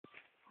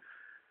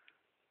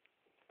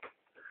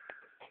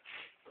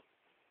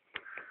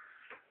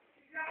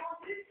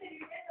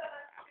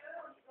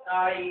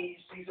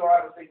He's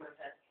alright with bigger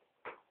than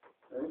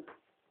 10.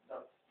 No.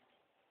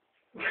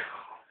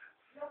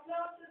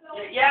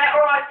 Yeah,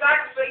 alright,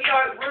 thanks, but you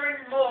know, we're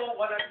in more,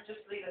 why don't you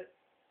just leave it?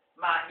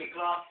 Matt, your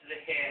glasses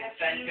are here.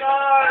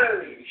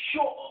 No!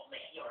 Shut up,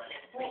 man. You're a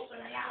little bit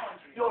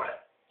You're a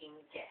fucking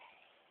gay.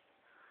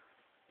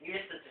 You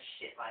listen to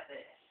shit like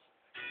this.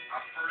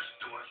 Our first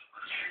thought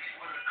was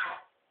chasing with a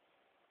cup.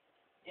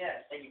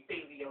 Yes, and you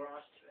finger your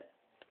eyes to it.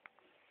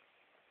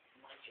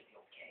 Might should be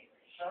okay,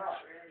 really. Shut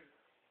up, really.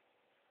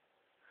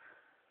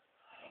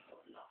 I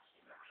got lost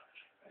in the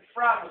clutch. If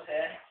Fran was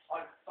here,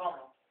 I'd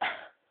bum him.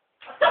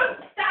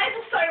 That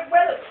is so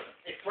relevant.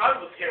 If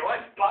Fran was here,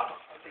 I'd bum him.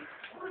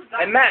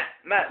 Hey Matt,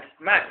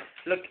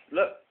 look.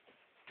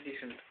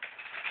 Decent.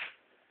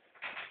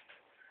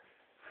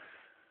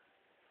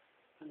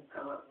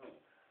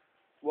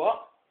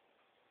 What?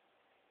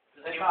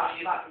 Does anyone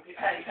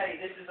Penny,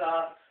 this is,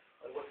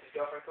 what's his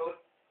girlfriend called?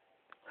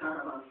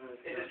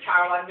 This is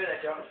Caroline Miller,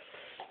 John.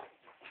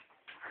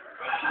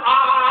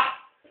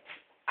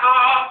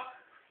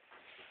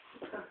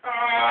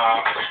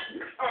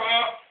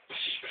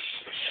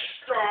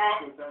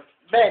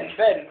 Ben, if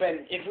Ben.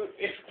 Get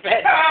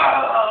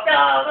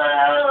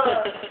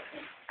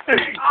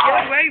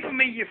away from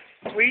me, you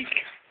freak.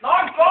 No,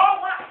 go!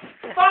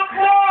 Fuck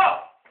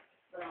off!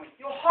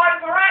 You're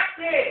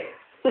hyperactive!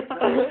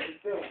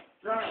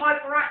 You're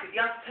hyperactive,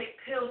 you have to take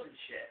pills and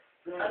shit.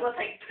 I will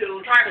take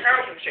pills. Try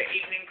pills and shit,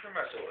 evening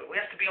commercial. We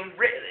have to be on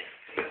Ritalin.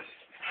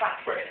 Fat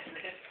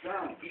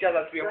Ritalin. He does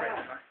have to be on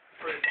Ritalin, man.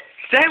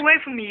 Stay away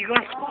from me, you're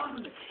gonna...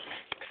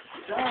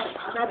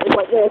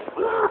 like this.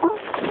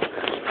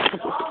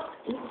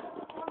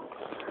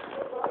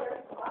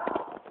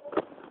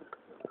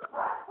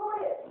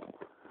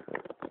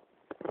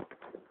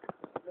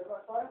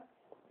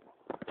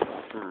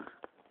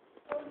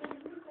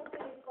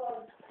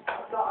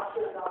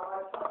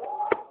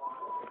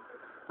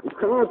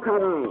 Come on,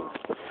 Penny.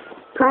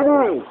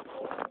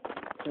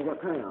 You got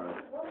Penny on it.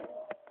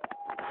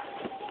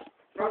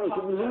 Penny,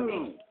 can you hear me?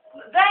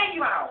 There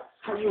you are!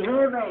 Can you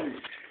hear me?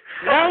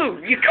 No,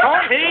 you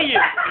can't hear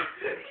you.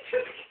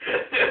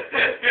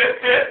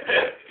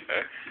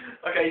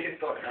 Okay, you can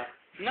stop it now.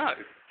 No.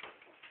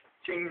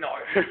 No.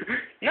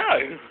 No.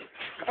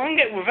 I won't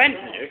get revenge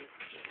on you.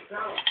 No,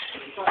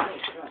 it's like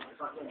this.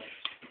 It's like this.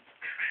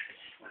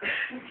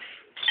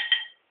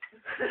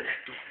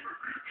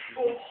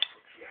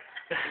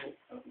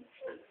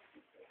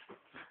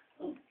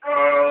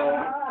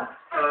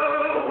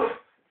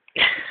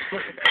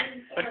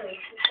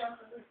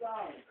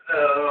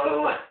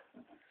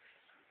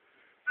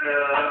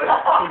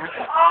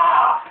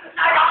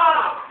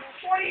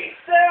 What are you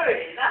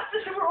doing? That's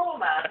just a rule,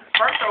 man.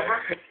 Sperm's over.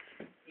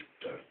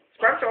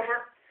 Sperm's over.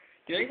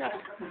 Do you think that?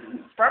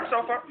 Sperm's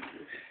over.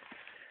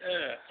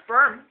 Yeah.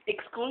 Sperm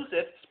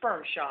exclusive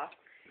sperm shot.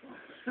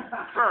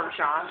 Sperm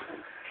shot.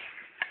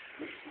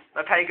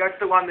 Okay, go to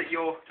the one under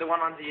you. It's one.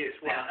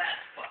 Now that's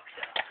fucked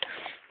up.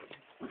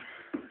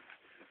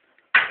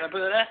 Can I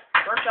put it there?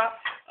 Sperm shot.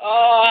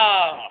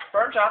 Oh.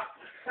 Sperm shot.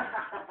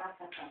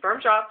 Sperm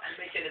shot. And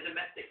make it a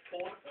domestic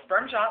porn.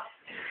 Sperm shot.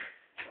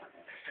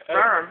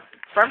 Sperm.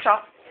 Sperm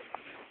shot.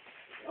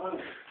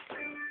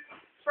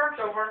 Sperm's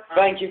over.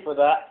 Thank you for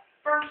that.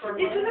 Sperm's over.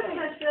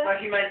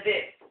 Like you meant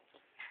this.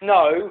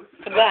 No,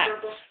 for that.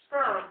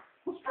 Sperm.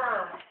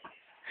 Sperm's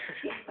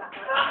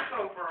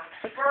over.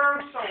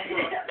 Sperm's over.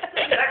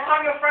 Next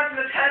time your friends in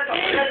the tennis club,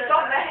 it's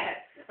not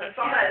there. It's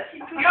not there.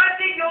 You don't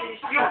think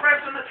your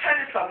friends in the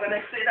tennis club, when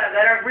they see that,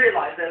 they don't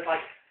realise there's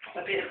like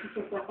a bit of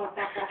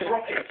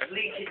rocket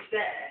leakage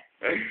there.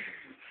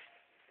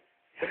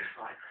 That's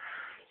fine.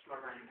 It's my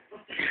name.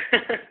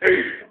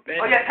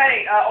 Oh yeah,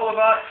 Penny,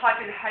 Oliver,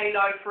 type in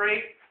Halo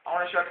 3. I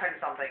want to show Penny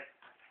something.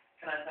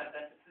 Can I type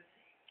that?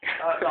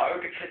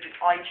 No, because it's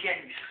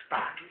IGN, you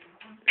spat.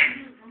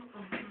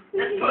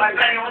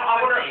 Penny,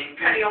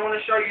 I want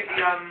to show you the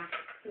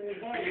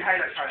new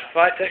Halo trailer.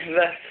 5 seconds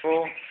left.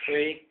 4,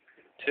 3,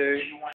 2.